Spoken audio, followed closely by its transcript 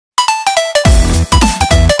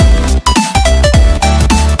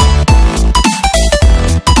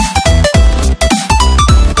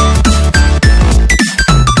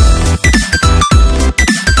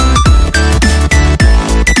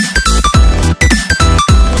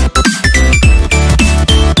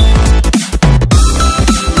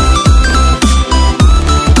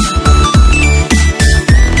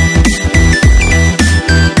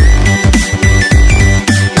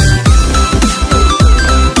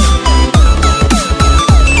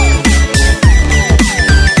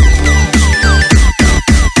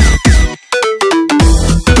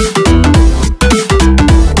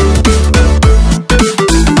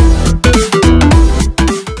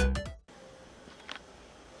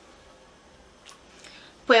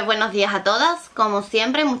Pues buenos días a todas, como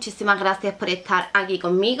siempre, muchísimas gracias por estar aquí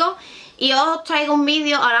conmigo. Y os traigo un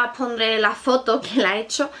vídeo, ahora os pondré la foto que la he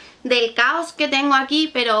hecho, del caos que tengo aquí,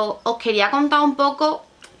 pero os quería contar un poco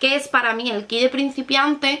qué es para mí el kit de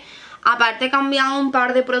principiante. Aparte he cambiado un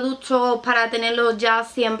par de productos para tenerlos ya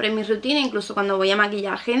siempre en mi rutina, incluso cuando voy a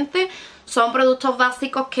maquillar gente. Son productos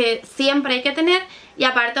básicos que siempre hay que tener y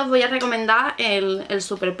aparte os voy a recomendar el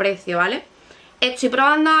superprecio, ¿vale? Estoy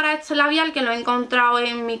probando ahora este labial que lo he encontrado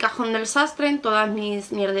en mi cajón del sastre, en todas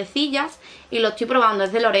mis mierdecillas, y lo estoy probando,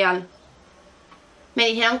 es de L'Oreal. Me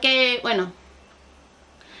dijeron que, bueno,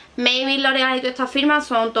 Maybelline, L'Oreal y todas estas firmas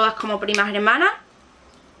son todas como primas hermanas.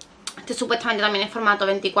 Este supuestamente también es formato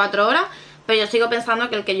 24 horas, pero yo sigo pensando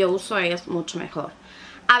que el que yo uso es mucho mejor.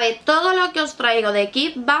 A ver, todo lo que os traigo de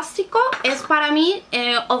kit básico es para mí,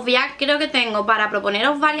 creo que tengo para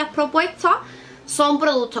proponeros varias propuestas. Son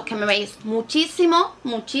productos que me veis muchísimo,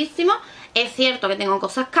 muchísimo. Es cierto que tengo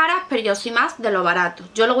cosas caras, pero yo soy más de lo barato.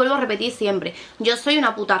 Yo lo vuelvo a repetir siempre. Yo soy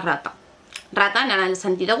una puta rata. Rata en el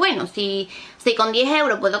sentido bueno. Si con 10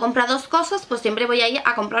 euros puedo comprar dos cosas, pues siempre voy a ir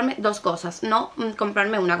a comprarme dos cosas. No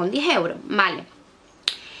comprarme una con 10 euros. Vale.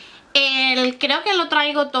 Creo que lo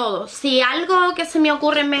traigo todo. Si algo que se me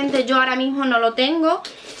ocurre en mente yo ahora mismo no lo tengo,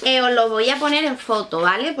 os lo voy a poner en foto,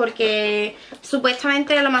 ¿vale? Porque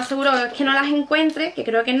supuestamente lo más seguro es que no las encuentre, que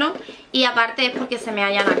creo que no. Y aparte es porque se me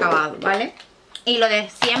hayan acabado, ¿vale? Y lo de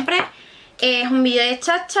siempre es un vídeo de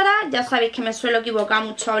cháchara. Ya sabéis que me suelo equivocar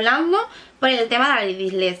mucho hablando por el tema de la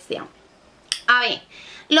dislexia. A ver,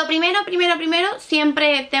 lo primero,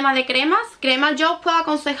 siempre tema de cremas. Cremas yo os puedo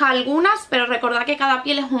aconsejar algunas, pero recordad que cada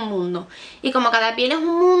piel es un mundo. Y como cada piel es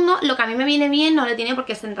un mundo, lo que a mí me viene bien no le tiene por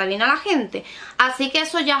qué sentar bien a la gente. Así que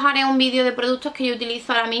eso ya os haré un vídeo de productos que yo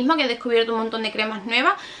utilizo ahora mismo, que he descubierto un montón de cremas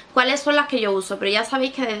nuevas, cuáles son las que yo uso. Pero ya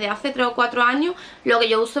sabéis que desde hace 3 o 4 años lo que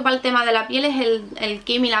yo uso para el tema de la piel es el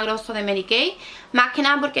kit milagroso de Mary Kay. Más que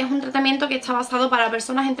nada porque es un tratamiento que está basado para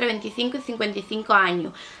personas entre 25 y 55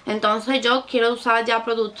 años. Entonces yo quiero usar ya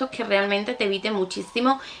productos que realmente te eviten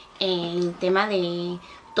muchísimo el tema de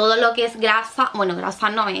todo lo que es grasa. Bueno, grasa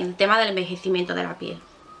no, el tema del envejecimiento de la piel.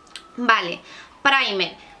 Vale,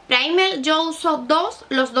 Primer yo uso dos,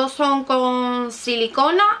 los dos son con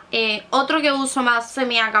silicona. Otro que uso más se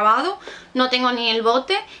me ha acabado, no tengo ni el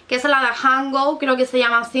bote, que es la de Hango, creo que se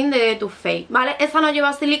llama así, de Too Faced, ¿vale? Esa no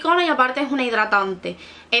lleva silicona y aparte es una hidratante,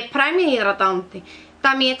 es primer y hidratante.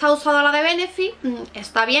 También está usada la de Benefit,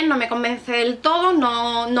 está bien, no me convence del todo,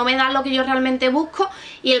 no me da lo que yo realmente busco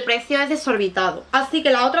y el precio es desorbitado. Así que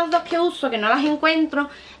las otras dos que uso, que no las encuentro,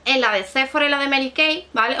 es la de Sephora y la de Mary Kay,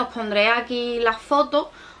 ¿vale? Os pondré aquí las fotos,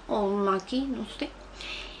 o aquí, no sé.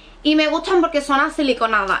 Y me gustan porque son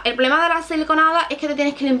asiliconadas. El problema de las siliconadas es que te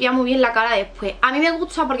tienes que limpiar muy bien la cara después. A mí me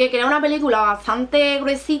gusta porque crea una película bastante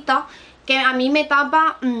gruesita que a mí me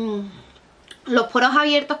tapa los poros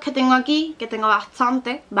abiertos que tengo aquí, que tengo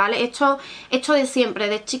bastante, ¿vale? Esto de siempre,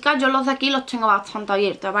 de chica yo los de aquí los tengo bastante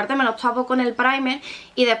abiertos. Aparte me los tapo con el primer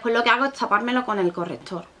y después lo que hago es tapármelo con el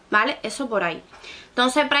corrector, ¿vale? Eso por ahí.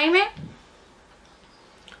 Entonces primer,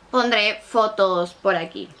 pondré fotos por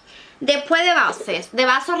aquí. Después de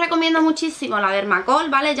bases os recomiendo muchísimo la Dermacol,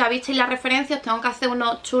 ¿vale? Ya visteis las referencias, tengo que hacer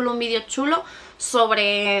un vídeo chulo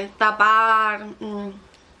sobre tapar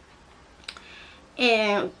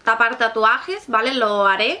tatuajes, ¿vale? Lo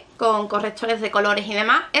haré con correctores de colores y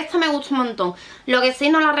demás. Esta me gusta un montón. Lo que sí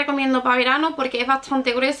no la recomiendo para verano porque es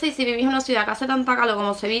bastante gruesa y si vivís en una ciudad que hace tanta calor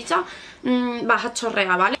como Sevilla, vas a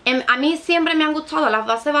chorrear, ¿vale? A mí siempre me han gustado las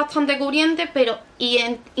bases bastante cubrientes, pero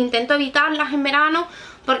intento evitarlas en verano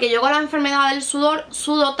porque yo con la enfermedad del sudor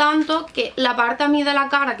sudo tanto que la parte a mí de la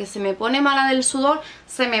cara que se me pone mala del sudor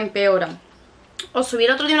se me empeora. Os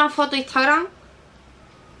subiré otro día una foto a Instagram.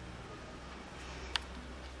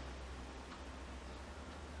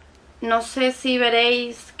 No sé si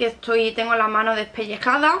veréis que tengo la mano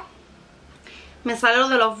despellejada. Me sale lo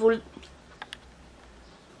de los bultos.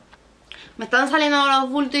 Me están saliendo los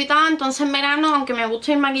bultos y tal. Entonces en verano, aunque me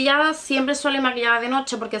guste ir maquillada, siempre suelo ir maquillada de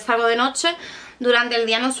noche porque salgo de noche. Durante el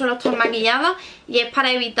día no suelo estar maquillada y es para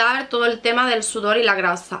evitar todo el tema del sudor y la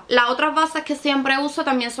grasa. Las otras bases que siempre uso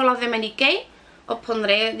también son las de Mary Kay. Os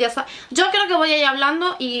pondré, ya sabéis. Yo creo que voy a ir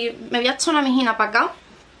hablando y me voy a echar una mijina para acá,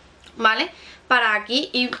 ¿vale? Para aquí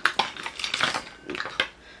y...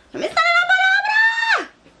 ¡no me sale la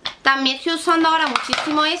palabra! También estoy usando ahora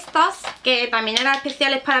muchísimo estas, que también eran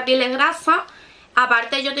especiales para pieles grasas.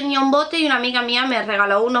 Aparte yo tenía un bote y una amiga mía me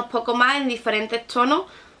regaló unos pocos más en diferentes tonos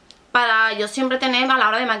para yo siempre tener a la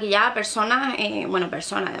hora de maquillar a personas,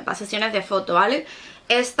 para sesiones de foto, ¿vale?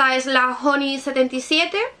 Esta es la Honey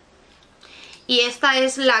 77 Y esta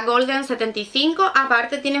es la Golden 75,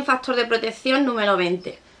 aparte tiene factor de protección número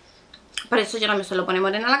 20. Por eso yo no me suelo poner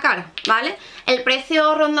morena la cara, ¿vale? El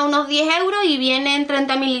precio ronda unos 10 euros y vienen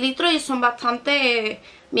 30 mililitros y son bastante...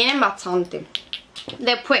 vienen bastante.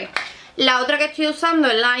 Después, la otra que estoy usando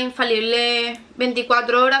es la infalible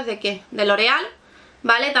 24 horas de ¿qué? De L'Oreal,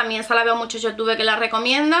 ¿vale? También se la veo mucho YouTube que la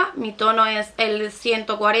recomienda. Mi tono es el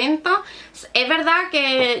 140. Es verdad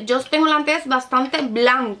que yo tengo la tez bastante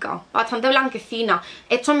blanca, bastante blanquecina.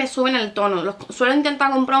 Esto me sube en el tono. Suelo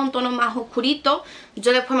intentar comprar un tono más oscurito.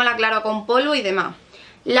 Yo después me la aclaro con polvo y demás.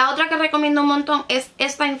 La otra que recomiendo un montón es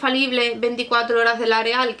esta infalible 24 horas de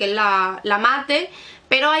L'Oreal, que es la mate.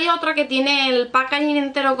 Pero hay otra que tiene el packaging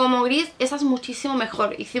entero como gris. Esa es muchísimo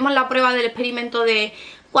mejor. Hicimos la prueba del experimento de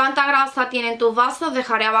cuánta grasa tienen tus bases. Os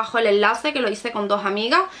dejaré abajo el enlace, que lo hice con 2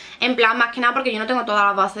 amigas. En plan, más que nada porque yo no tengo todas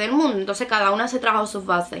las bases del mundo. Entonces cada una se trajo sus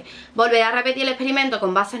bases. Volveré a repetir el experimento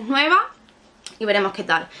con bases nuevas y veremos qué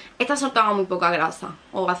tal. Esta soltaba muy poca grasa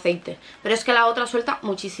o aceite, pero es que la otra suelta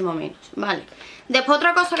muchísimo menos, ¿vale? Después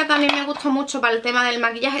otra cosa que también me gusta mucho para el tema del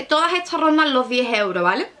maquillaje. Todas estas rondan los 10 euros,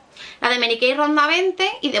 ¿vale? La de Mary Kay ronda 20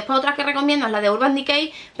 y después otra que recomiendo es la de Urban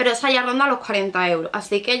Decay, pero esa ya ronda los 40 euros,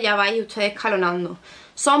 así que ya vais ustedes escalonando.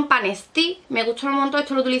 Son panes tea, me gustan un montón,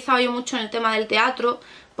 esto lo he utilizado yo mucho en el tema del teatro,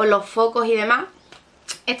 por los focos y demás.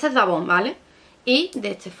 Este es Davon, ¿vale? Y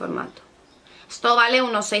de este formato. Esto vale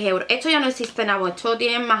unos 6 euros. Esto ya no existe en Avon, esto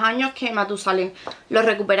tiene más años que Matusalén, lo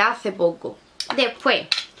recuperé hace poco. Después,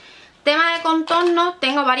 tema de contorno,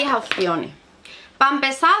 tengo varias opciones. Para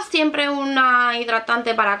empezar, siempre una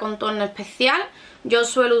hidratante para contorno especial. Yo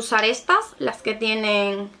suelo usar estas, las que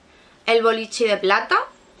tienen el bolichi de plata,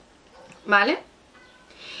 ¿vale?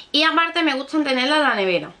 Y aparte me gustan tenerla en la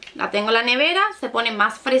nevera. La tengo en la nevera, se pone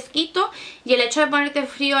más fresquito y el hecho de ponerte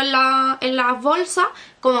frío en las bolsas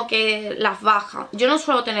como que las baja. Yo no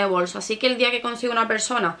suelo tener bolsa, así que el día que consigo una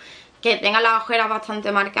persona que tenga las ojeras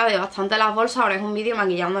bastante marcadas y bastante las bolsas, ahora es un vídeo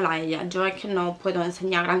maquillándola a ella. Yo es que no os puedo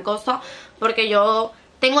enseñar gran cosa porque yo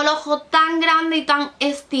tengo el ojo tan grande y tan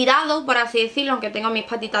estirado, por así decirlo, aunque tengo mis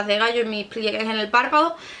patitas de gallo y mis pliegues en el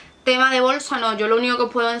párpado. Tema de bolsa no, yo lo único que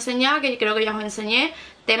os puedo enseñar, que creo que ya os enseñé,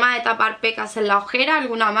 tema de tapar pecas en la ojera,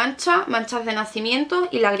 alguna mancha, manchas de nacimiento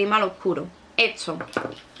y lagrimal oscuro. Esto.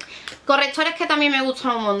 Correctores que también me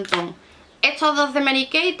gustan un montón. Estos dos de Mary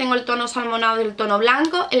Kay, tengo el tono salmonado y el tono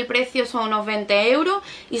blanco, el precio son unos 20 euros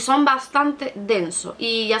y son bastante densos.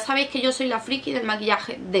 Y ya sabéis que yo soy la friki del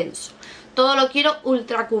maquillaje denso. Todo lo quiero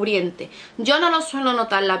ultra cubriente. Yo no lo suelo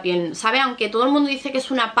notar en la piel, ¿sabes? Aunque todo el mundo dice que es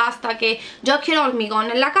una pasta, que yo quiero hormigón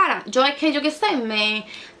en la cara. Yo es que, yo qué sé,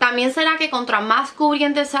 también será que contra más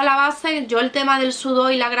cubriente sea la base, yo el tema del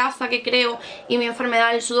sudor y la grasa que creo y mi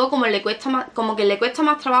enfermedad del sudor como que le cuesta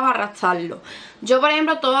más trabajo arrastrarlo. Yo, por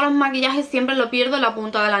ejemplo, todos los maquillajes siempre lo pierdo en la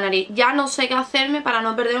punta de la nariz. Ya no sé qué hacerme para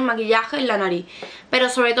no perder un maquillaje en la nariz. Pero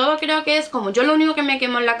sobre todo creo que es como yo lo único que me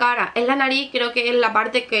quemo en la cara es la nariz, creo que es la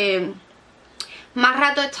parte que más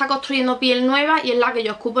rato está construyendo piel nueva y es la que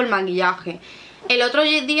yo escupo el maquillaje. El otro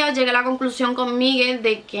día llegué a la conclusión con Miguel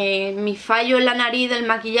de que mi fallo en la nariz del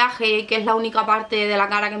maquillaje, que es la única parte de la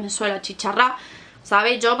cara que me suele achicharrar,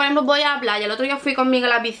 ¿sabes? Yo, por ejemplo, voy a la playa, el otro día fui con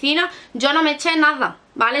Miguel a la piscina, yo no me eché nada,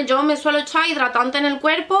 ¿vale? Yo me suelo echar hidratante en el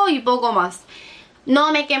cuerpo y poco más.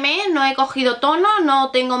 No me quemé, no he cogido tono,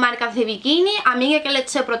 no tengo marcas de bikini. A Miguel que le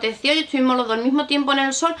eché protección y estuvimos los dos al mismo tiempo en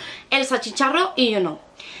el sol, él se achicharró y yo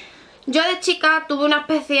no. Yo de chica tuve una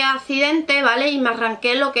especie de accidente, ¿vale? Y me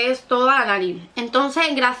arranqué lo que es toda la nariz. Entonces,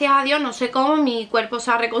 gracias a Dios, no sé cómo, mi cuerpo se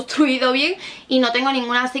ha reconstruido bien y no tengo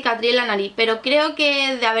ninguna cicatriz en la nariz. Pero creo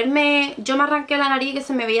que yo me arranqué la nariz que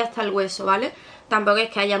se me veía hasta el hueso, ¿vale? Tampoco es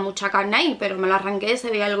que haya mucha carne ahí, pero me la arranqué y se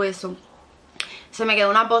veía el hueso. Se me quedó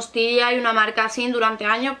una postilla y una marca así durante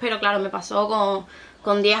años, pero claro, me pasó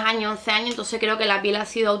con 10 años, 11 años, entonces creo que la piel ha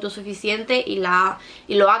sido autosuficiente y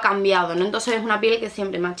lo ha cambiado, ¿no? Entonces es una piel que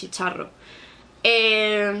siempre me achicharro.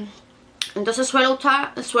 Entonces suelo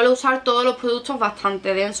usar todos los productos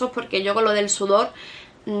bastante densos porque yo con lo del sudor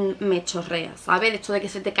me chorrea, ¿sabes? Esto de que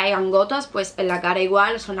se te caigan gotas, pues en la cara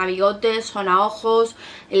igual, son a bigotes, son a ojos,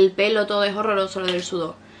 el pelo, todo es horroroso lo del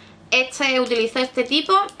sudor. Utilizo este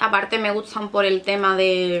tipo, aparte me gustan por el tema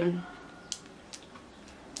de...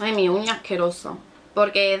 Ay, mi uña asquerosa.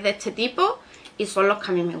 Porque es de este tipo y son los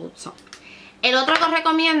que a mí me gustan. El otro que os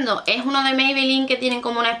recomiendo es uno de Maybelline que tienen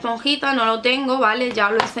como una esponjita, no lo tengo, ¿vale? Ya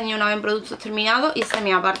os lo enseñé una vez en productos terminados y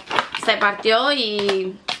se partió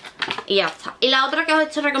y ya está. Y la otra que os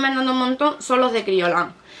estoy recomendando un montón son los de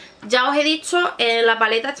Kryolan. Ya os he dicho, la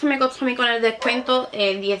paleta esta me costó a mí con el descuento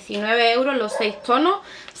 19 euros los 6 tonos.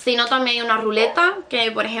 Si no, también hay una ruleta,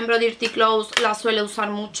 que por ejemplo Dirty Clothes la suele usar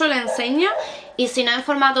mucho, la enseña. Y si no, en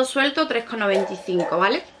formato suelto, 3,95,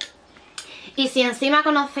 ¿vale? Y si encima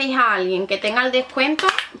conocéis a alguien que tenga el descuento,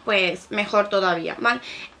 pues mejor todavía, ¿vale?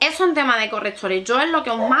 Eso en tema de correctores, yo es lo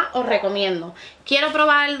que más os recomiendo. Quiero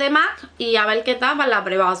probar el de MAC y a ver qué tal va la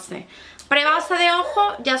prebase. Prebase de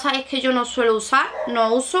ojos, ya sabéis que yo no suelo usar,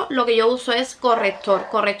 no uso, lo que yo uso es corrector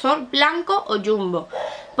blanco o jumbo,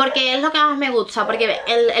 porque es lo que más me gusta, porque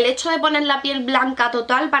el hecho de poner la piel blanca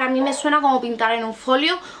total para mí me suena como pintar en un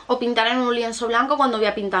folio o pintar en un lienzo blanco cuando voy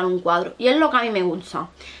a pintar un cuadro, y es lo que a mí me gusta.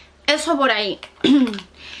 Eso por ahí.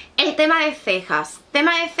 El tema de cejas.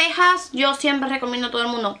 Tema de cejas, yo siempre recomiendo a todo el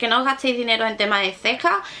mundo que no os gastéis dinero en tema de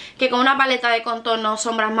cejas, que con una paleta de contorno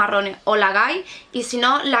sombras marrones os la hagáis. Y si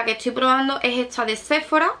no, la que estoy probando es esta de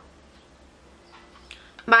Sephora,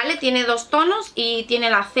 ¿vale? Tiene 2 tonos y tiene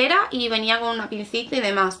la cera y venía con una pincita y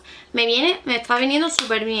demás. Me está viniendo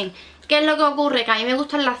súper bien. ¿Qué es lo que ocurre? Que a mí me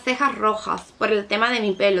gustan las cejas rojas por el tema de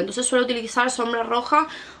mi pelo, entonces suelo utilizar sombra roja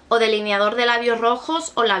o delineador de labios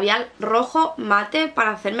rojos o labial rojo mate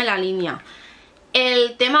para hacerme la línea.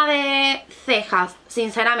 El tema de cejas,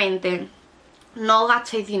 sinceramente, no os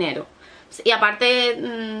gastéis dinero. Y aparte,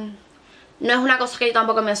 no es una cosa que yo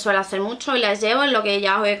tampoco me suelo hacer mucho y las llevo en lo que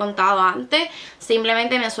ya os he contado antes.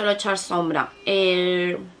 Simplemente me suelo echar sombra.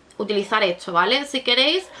 Utilizar esto, ¿vale? Si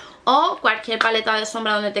queréis, o cualquier paleta de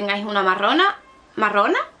sombra donde tengáis una marrón,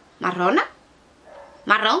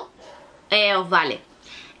 os vale.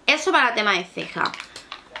 Eso para tema de ceja.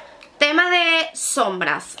 Tema de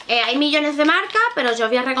sombras. Hay millones de marcas, pero yo os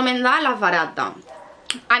voy a recomendar las baratas.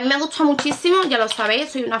 A mí me gusta muchísimo, ya lo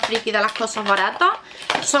sabéis, soy una friki de las cosas baratas.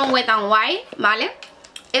 Son Wet n Wild, ¿vale?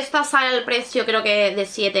 Esta sale al precio creo que de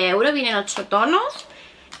 7 euros, vienen 8 tonos.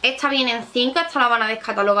 Esta viene en 5, esta la van a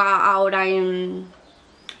descatalogar ahora en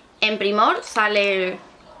Primor, sale,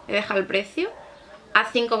 he dejado el precio,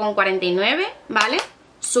 a 5,49, ¿vale?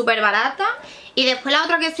 Súper barata. Y después la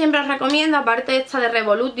otra que siempre os recomiendo, aparte de esta de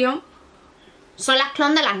Revolution, son las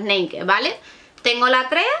clon de las Naked, ¿vale? Tengo la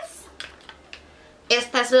 3,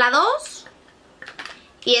 esta es la 2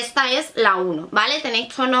 y esta es la 1, ¿vale?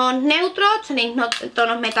 Tenéis tonos neutros, tenéis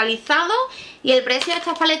tonos metalizados y el precio de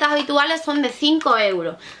estas paletas habituales son de 5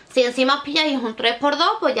 euros. Si encima os pilláis un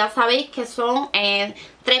 3×2, pues ya sabéis que son 3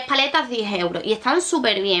 paletas 10 euros y están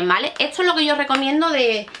súper bien, ¿vale? Esto es lo que yo recomiendo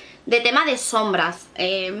de tema de sombras.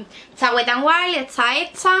 Está Wet n Wild, está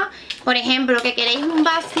esta. Por ejemplo, que queréis un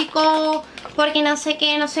básico porque no sé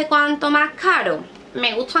qué, no sé cuánto más caro,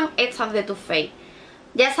 me gustan estas de Too Faced.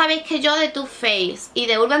 Ya sabéis que yo de Too Faced y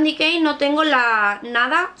de Urban Decay no tengo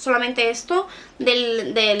nada, solamente esto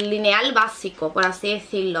del lineal básico, por así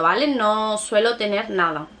decirlo, ¿vale? No suelo tener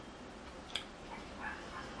nada.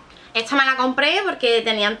 Esta me la compré porque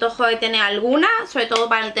tenía antojo de tener alguna, sobre todo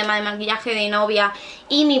para el tema de maquillaje de novia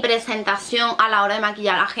y mi presentación a la hora de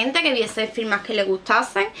maquillar a la gente, que viese firmas que le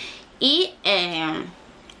gustasen. Y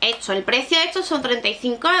el precio de esto son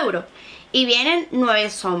 35 euros y vienen 9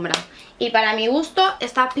 sombras. Y para mi gusto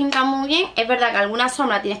estas pintan muy bien. Es verdad que algunas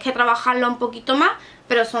sombras tienes que trabajarlo un poquito más,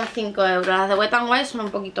 pero son 5 euros. Las de Wet n Wild son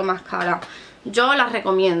un poquito más caras. Yo las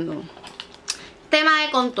recomiendo. Tema de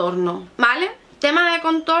contorno, ¿vale? Tema de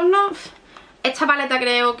contorno, esta paleta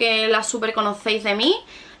creo que la super conocéis de mí.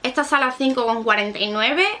 Esta sale a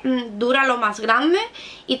 5,49, dura lo más grande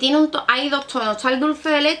y tiene hay 2 tonos, está el dulce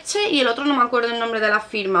de leche y el otro no me acuerdo el nombre de la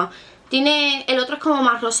firma. El otro es como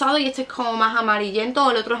más rosado y este es como más amarillento,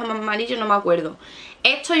 o el otro es más amarillo, no me acuerdo.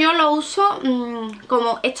 Esto yo lo uso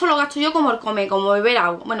esto lo gasto yo como como beber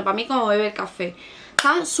agua, bueno, para mí como beber café.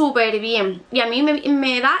 Están súper bien y a mí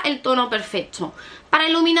me da el tono perfecto para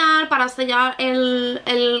iluminar, para sellar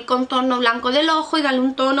el contorno blanco del ojo y darle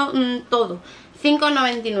un tono todo.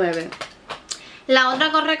 5,99. La otra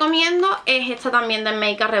que os recomiendo es esta también de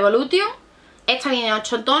Make Revolution. Esta viene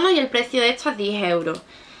 8 tonos y el precio de esta es 10 euros.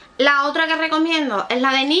 La otra que recomiendo es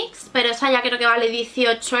la de NYX, pero esa ya creo que vale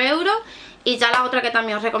 18 euros. Y ya la otra que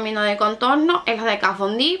también os recomiendo de contorno es la de Kat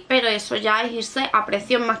Von D, pero eso ya es irse a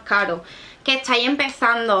precios más caros. Que estáis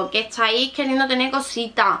empezando, que estáis queriendo tener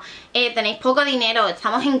cositas, tenéis poco dinero,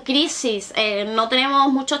 estamos en crisis, no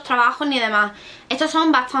tenemos muchos trabajos ni demás. Estos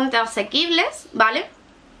son bastante asequibles, ¿vale?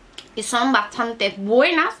 Y son bastante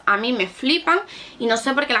buenas, a mí me flipan y no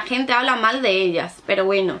sé por qué la gente habla mal de ellas, pero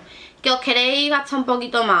bueno. Que os queréis gastar un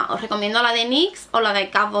poquito más, os recomiendo la de NYX o la de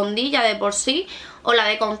Kat Von D ya de por sí, o la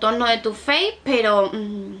de contorno de Too Faced, pero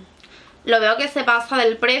lo veo que se pasa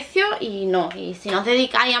del precio y no. Y si no os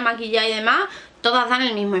dedicáis a maquillar y demás, todas dan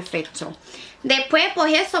el mismo efecto. Después,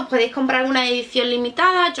 pues eso, podéis comprar una edición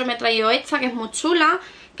limitada. Yo me he traído esta, que es muy chula,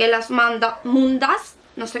 que es las mundas,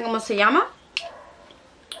 no sé cómo se llama.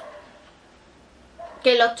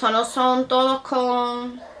 Que los tonos son todos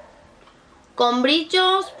con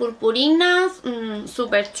brillos, purpurinas,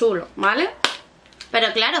 súper chulo, ¿vale?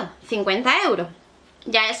 Pero claro, 50 euros.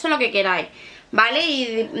 Ya eso es lo que queráis, ¿vale?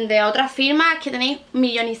 Y de otras firmas que tenéis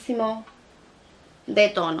millonísimos de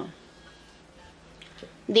tonos.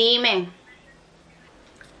 Dime.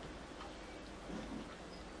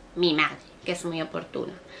 Mi madre, que es muy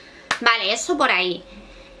oportuna. Vale, eso por ahí.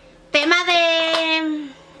 Tema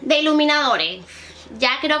de iluminadores.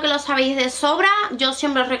 Ya creo que lo sabéis de sobra. Yo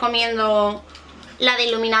siempre os recomiendo la de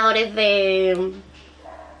iluminadores de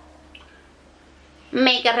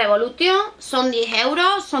Make Revolution. Son 10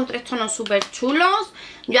 euros, son 3 tonos súper chulos.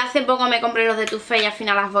 Yo hace poco me compré los de Too Faced y al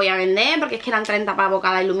final las voy a vender porque es que eran 30 pavos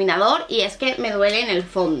cada iluminador y es que me duele en el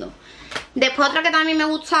fondo. Después otra que también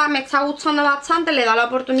me está gustando bastante, le he dado la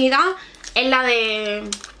oportunidad, es la de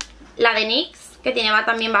NYX, que tiene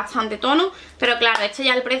también bastante tono, pero claro, este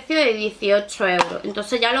ya el precio de 18 euros.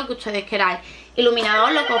 Entonces ya lo que ustedes queráis.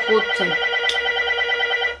 Iluminador lo que os guste.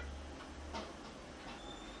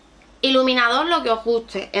 Iluminador lo que os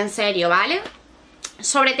guste, en serio, ¿vale?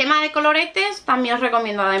 Sobre tema de coloretes, también os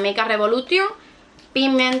recomiendo la de Make Revolution.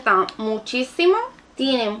 Pigmenta muchísimo.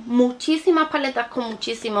 Tienen muchísimas paletas con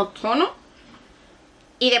muchísimos tonos.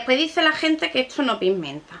 Y después dice la gente que esto no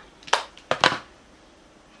pigmenta.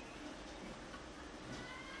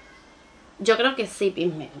 Yo creo que sí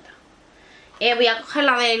pigmenta. Voy a coger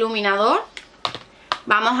la de iluminador.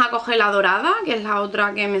 Vamos a coger la dorada, que es la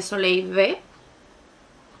otra que me soléis ver.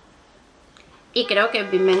 Y creo que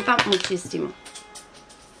pigmenta muchísimo.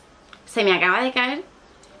 Se me acaba de caer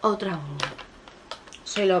otra uña.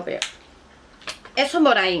 Soy lo peor. Eso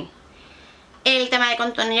por ahí. El tema de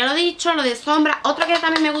contorno ya lo he dicho, lo de sombra. Otra que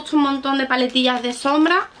también me gusta un montón de paletillas de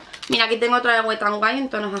sombra. Mira, aquí tengo otra de Wet n Wild en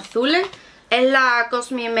tonos azules. Es la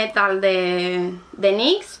Cosmic Metal de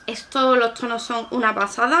NYX. Estos, los tonos son una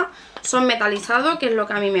pasada. Son metalizados, que es lo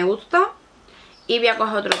que a mí me gusta. Y voy a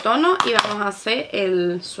coger otro tono y vamos a hacer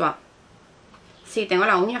el swap. Sí, tengo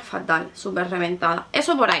la uña fatal, súper reventada.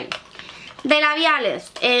 Eso por ahí. De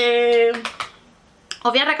labiales,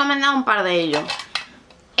 os voy a recomendar un par de ellos.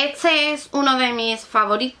 Este es uno de mis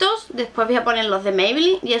favoritos. Después voy a poner los de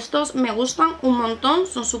Maybelline. Y estos me gustan un montón.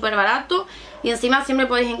 Son súper baratos. Y encima siempre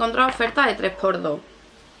podéis encontrar ofertas de 3×2.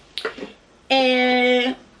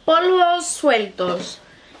 Polvos sueltos.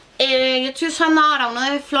 Yo estoy usando ahora uno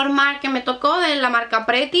de Flor Mar que me tocó, de la marca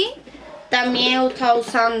Pretty. También he estado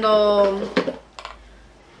usando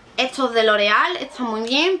estos de L'Oreal. Están muy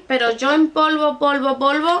bien. Pero yo en polvo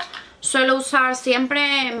suelo usar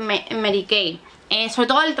siempre Mary Kay. Sobre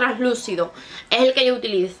todo el translúcido, es el que yo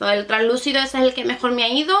utilizo. El translúcido ese es el que mejor me ha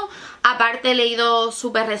ido. Aparte he leído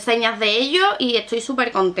súper reseñas de ello y estoy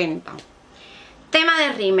súper contenta. Tema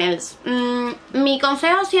de rímels. Mi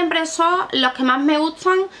consejo siempre son los que más me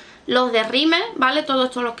gustan, los de rímel, ¿vale? Todos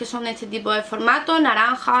estos los que son de este tipo de formato,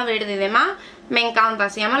 naranja, verde y demás. Me encanta,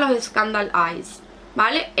 se llaman los Scandal Eyes,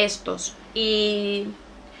 ¿vale? Estos. Y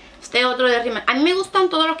este otro de rímel. A mí me gustan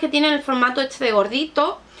todos los que tienen el formato este de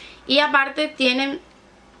gordito. Y aparte tienen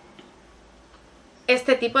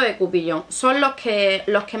este tipo de cupillón. Son los que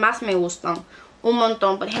más me gustan. Un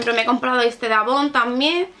montón. Por ejemplo, me he comprado este de Avon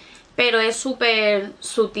también, pero es súper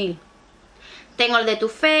sutil. Tengo el de Too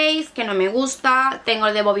Faced, que no me gusta. Tengo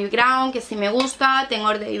el de Bobbi Brown, que sí me gusta.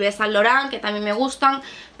 Tengo el de Yves Saint Laurent, que también me gustan.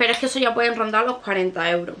 Pero es que eso ya pueden rondar los 40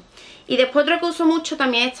 euros. Y después otro que uso mucho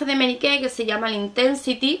también es este de Mary Kay, que se llama el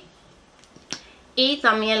Intensity. Y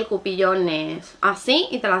también el cupillón es así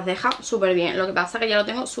y te las deja súper bien. Lo que pasa es que ya lo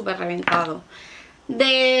tengo súper reventado.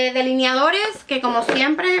 De delineadores, que como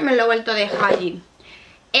siempre me lo he vuelto a dejar allí.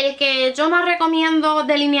 El que yo más recomiendo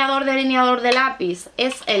delineador de lápiz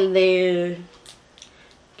es el de...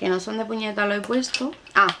 que no son de puñeta, lo he puesto.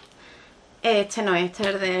 Ah, este no, este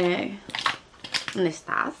es de... ¿dónde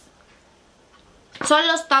estás? Son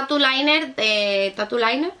los Tattoo Liner de... ¿Tattoo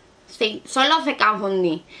Liner? Sí, son los de Kat Von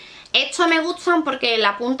D. Estos me gustan porque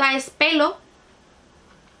la punta es pelo.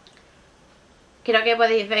 Creo que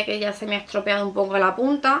podéis ver que ya se me ha estropeado un poco la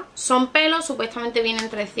punta. Son pelos, supuestamente vienen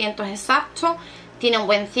 300 exactos. Tienen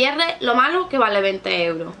buen cierre. Lo malo que vale 20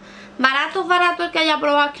 euros. Baratos, el que haya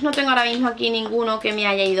probado, es que no tengo ahora mismo aquí ninguno que me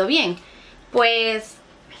haya ido bien. Pues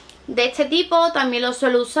de este tipo también los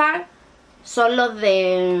suelo usar. Son los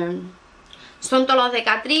de... son todos los de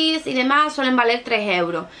Catrice y demás, suelen valer 3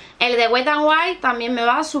 euros. El de Wet n Wild también me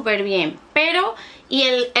va súper bien. Pero, y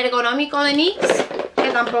el ergonómico de NYX,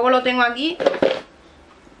 que tampoco lo tengo aquí.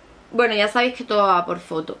 Bueno, ya sabéis que todo va por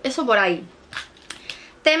foto. Eso por ahí.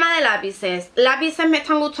 Tema de lápices. Lápices me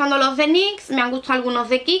están gustando los de NYX, me han gustado algunos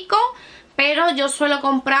de Kiko, pero yo suelo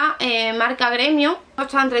comprar marca Gremio,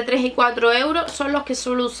 cuestan entre 3 y 4 euros, son los que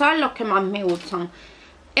suelo usar, los que más me gustan.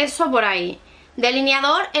 Eso por ahí.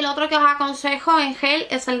 Delineador, el otro que os aconsejo en gel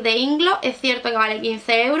es el de Inglo, es cierto que vale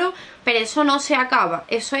 15 euros, pero eso no se acaba,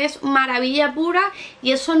 eso es maravilla pura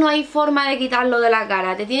y eso no hay forma de quitarlo de la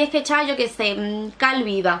cara, te tienes que echar, yo que sé, cal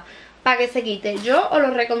vida para que se quite. Yo os lo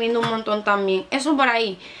recomiendo un montón también, eso por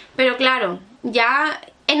ahí. Pero claro, ya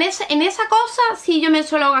en esa cosa sí yo me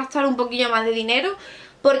suelo gastar un poquillo más de dinero,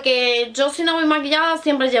 porque yo si no voy maquillada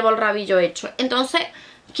siempre llevo el rabillo hecho. Entonces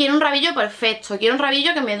quiero un rabillo perfecto, quiero un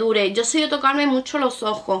rabillo que me dure. Yo soy de tocarme mucho los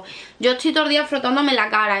ojos, yo estoy todo el día frotándome la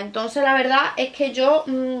cara. Entonces la verdad es que yo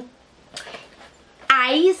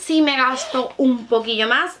ahí sí me gasto un poquillo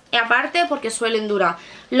más, y aparte porque suelen durar.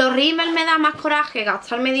 Los rímel me da más coraje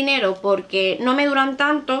gastarme dinero porque no me duran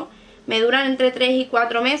tanto, me duran entre 3 y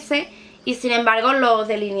 4 meses, y sin embargo los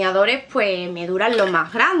delineadores pues me duran lo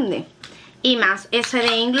más grande. Y más ese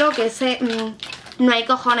de Inglo, que ese no hay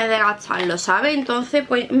cojones de gastarlo, ¿sabes? Entonces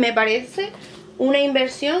pues me parece una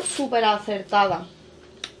inversión súper acertada.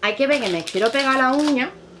 Hay que ver que me quiero pegar la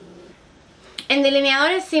uña. En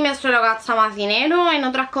delineadores sí me suelo gastar más dinero, en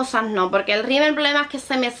otras cosas no, porque el rímel el problema es que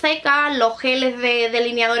se me seca, los geles de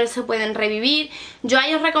delineadores se pueden revivir. Yo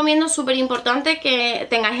ahí os recomiendo, súper importante, que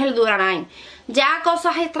tengáis el Durarain. Ya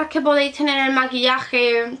cosas extras que podéis tener en el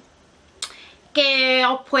maquillaje que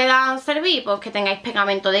os puedan servir, pues que tengáis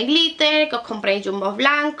pegamento de glitter, que os compréis jumbos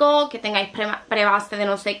blancos, que tengáis prebase de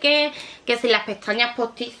no sé qué, que si las pestañas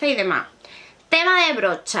postizas y demás. Tema de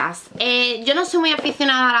brochas. Yo no soy muy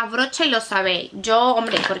aficionada a las brochas y lo sabéis. Yo,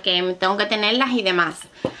 hombre, porque tengo que tenerlas y demás.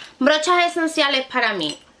 Brochas esenciales para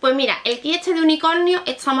mí. Pues mira, el kit este de unicornio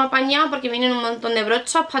está muy apañado porque vienen un montón de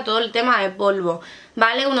brochas para todo el tema de polvo.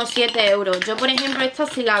 Vale unos 7 euros. Yo, por ejemplo, esta,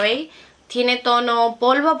 si la veis, tiene tono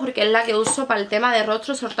polvo porque es la que uso para el tema de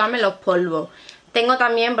rostro, soltarme los polvos. Tengo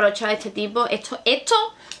también brochas de este tipo. Esto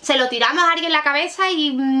se lo tiramos a alguien en la cabeza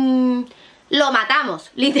y lo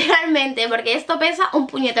matamos, literalmente, porque esto pesa un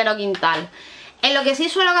puñetero quintal. En lo que sí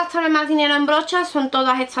suelo gastarme más dinero en brochas son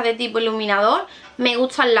todas estas de tipo iluminador. Me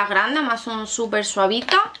gustan las grandes, además son súper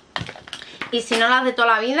suavitas. Y si no las de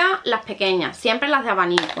toda la vida, las pequeñas, siempre las de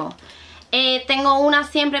abanico. Tengo una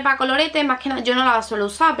siempre para colorete, más que nada yo no las suelo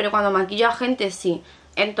usar, pero cuando maquillo a gente sí.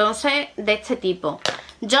 Entonces, de este tipo.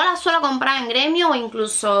 Yo las suelo comprar en Gremio o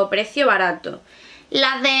incluso precio barato.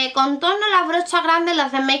 Las de contorno, las brochas grandes,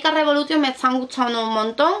 las de Make Revolution me están gustando un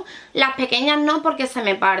montón. Las pequeñas no, porque se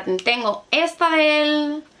me parten. Tengo esta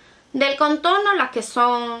del contorno, las que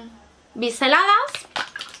son biseladas.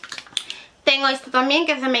 Tengo esta también,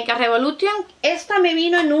 que es de Make Revolution. Esta me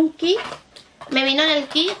vino en un kit. Me vino en el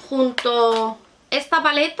kit junto esta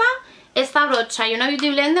paleta, esta brocha y una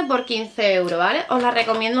Beauty Blender por 15 euros, ¿vale? Os la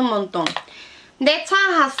recomiendo un montón. De estas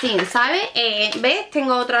así, ¿sabes? ¿Ves?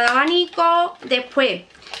 Tengo otra de abanico. Después,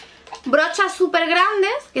 brochas súper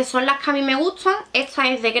grandes, que son las que a mí me gustan. Esta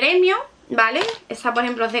es de Gremio, ¿vale? Esta, por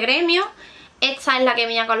ejemplo, es de Gremio. Esta es la que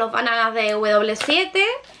venía con los bananas de W7.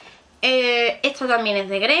 Esta también es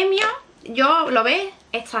de Gremio. ¿Lo ves?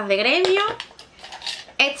 Esta es de Gremio.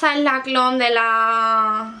 Esta es la clon de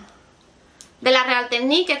la Real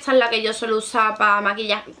Technique. Esta es la que yo suelo usar para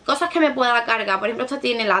maquillar cosas que me pueda cargar. Por ejemplo, esta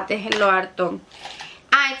tiene látex en lo harto.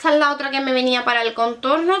 Esta es la otra que me venía para el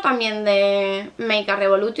contorno, también de Make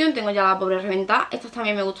Revolution. Tengo ya la pobre reventada. Estas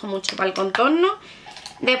también me gustan mucho para el contorno.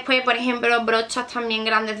 Después, por ejemplo, brochas también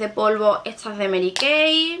grandes de polvo. Estas de Mary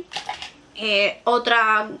Kay.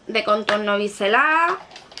 Otra de contorno biselar.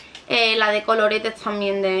 La de coloretes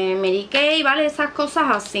también de Mary Kay, ¿vale? Esas cosas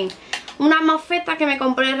así. Una mofeta que me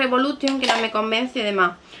compré en Revolution, que no me convence y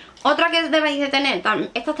demás. Otra que debéis de tener,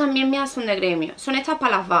 estas también mías son de Gremio. Son estas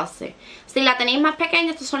para las bases. Si la tenéis más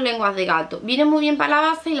pequeña, estas son lenguas de gato. Vienen muy bien para la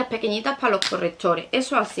base y las pequeñitas para los correctores.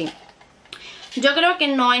 Eso así. Yo creo que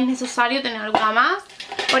no es necesario tener alguna más.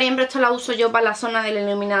 Por ejemplo, esta la uso yo para la zona del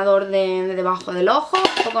iluminador de debajo del ojo.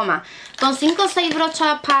 Un poco más. Con 5 o 6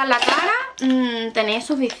 brochas para la cara tenéis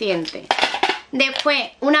suficiente.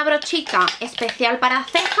 Después, una brochita especial para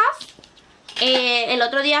cejas. El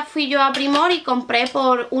otro día fui yo a Primor y compré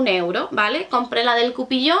por 1 euro, ¿vale? Compré la del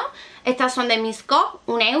Cupillón. Estas son de Miss Cop,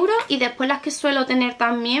 1 euro. Y después las que suelo tener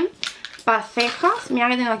también para cejas. Mira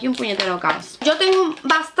que tengo aquí un puñetero caos. Yo tengo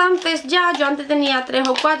bastantes ya. Yo antes tenía 3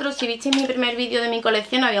 o 4. Si visteis mi primer vídeo de mi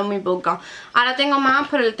colección había muy pocas. Ahora tengo más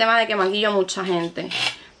por el tema de que maquillo a mucha gente.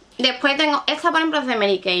 Después tengo, esta por ejemplo es de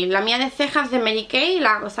Mary Kay. La mía de cejas de Mary Kay,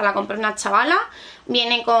 la compré una chavala.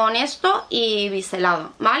 Viene con esto y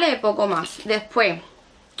biselado, ¿vale? Poco más. Después,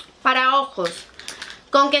 para ojos,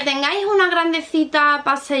 Con que tengáis una grandecita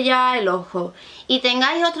para sellar el ojo y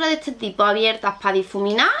tengáis otra de este tipo abiertas para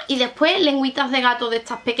difuminar y después lengüitas de gato de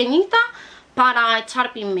estas pequeñitas para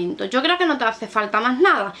echar pigmento. Yo creo que no te hace falta más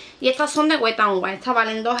nada. Y estas son de Wet n Wild. Estas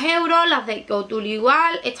valen 2 euros, las de Couture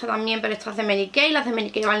igual, esta también, pero estas de Mary Kay. Las de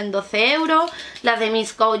Mary Kay valen 12 euros, las de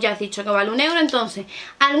Miss Co ya he dicho que vale 1 euro. Entonces,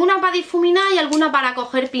 alguna para difuminar y alguna para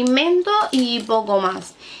coger pigmento y poco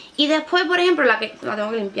más. Y después, por ejemplo, la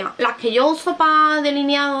tengo que limpiar. Las que yo uso para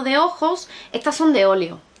delineado de ojos, estas son de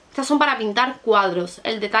óleo. Estas son para pintar cuadros.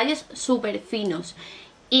 El detalle es súper finos.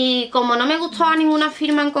 Y como no me gustaba ninguna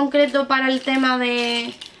firma en concreto para el tema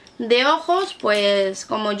de ojos, pues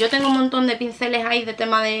como yo tengo un montón de pinceles ahí de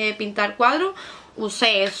tema de pintar cuadros,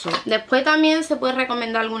 usé eso. Después también se puede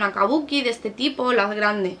recomendar alguna kabuki de este tipo, las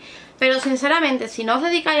grandes. Pero sinceramente, si no os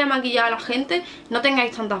dedicáis a maquillar a la gente, no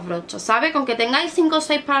tengáis tantas brochas, ¿sabes? Con que tengáis 5 o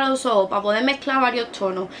 6 para los ojos, para poder mezclar varios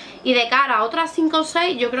tonos, y de cara a otras 5 o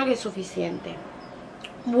 6, yo creo que es suficiente.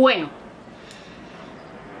 Bueno,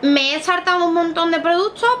 me he saltado un montón de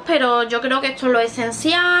productos, pero yo creo que esto es lo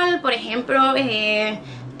esencial. Por ejemplo,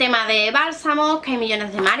 tema de bálsamos, que hay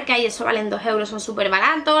millones de marcas y eso valen 2 euros, son súper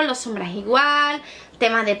baratos. Los sombras igual,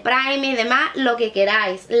 tema de primer y demás, lo que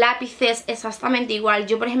queráis. Lápices exactamente igual.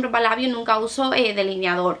 Yo, por ejemplo, para labios nunca uso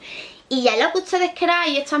delineador. Y ya lo que ustedes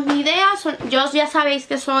queráis, esta es mi idea. Yo ya sabéis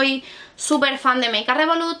que soy súper fan de Make a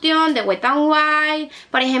Revolution, de Wet n Wild.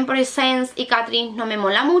 Por ejemplo, Essence y Catrice no me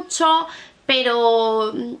mola mucho.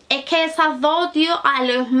 Pero es que esas dos, tío, a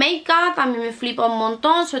los make-up también me flipa un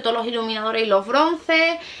montón, sobre todo los iluminadores y los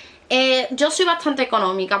bronces. Yo soy bastante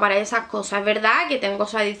económica para esas cosas, es verdad que tengo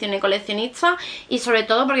cosas de edición y coleccionista, y sobre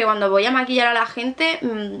todo porque cuando voy a maquillar a la gente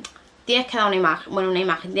tienes que dar una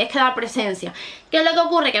imagen, tienes que dar presencia. ¿Qué es lo que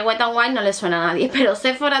ocurre? Que Wet n Wild no le suena a nadie, pero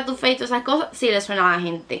Sephora, Too Faced, esas cosas sí le suena a la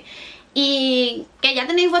gente. Y que ya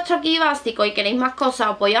tenéis vuestro aquí básico y queréis más cosas,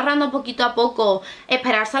 os podéis ahorrando poquito a poco,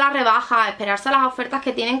 esperarse a las rebajas, esperarse a las ofertas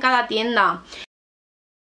que tienen cada tienda.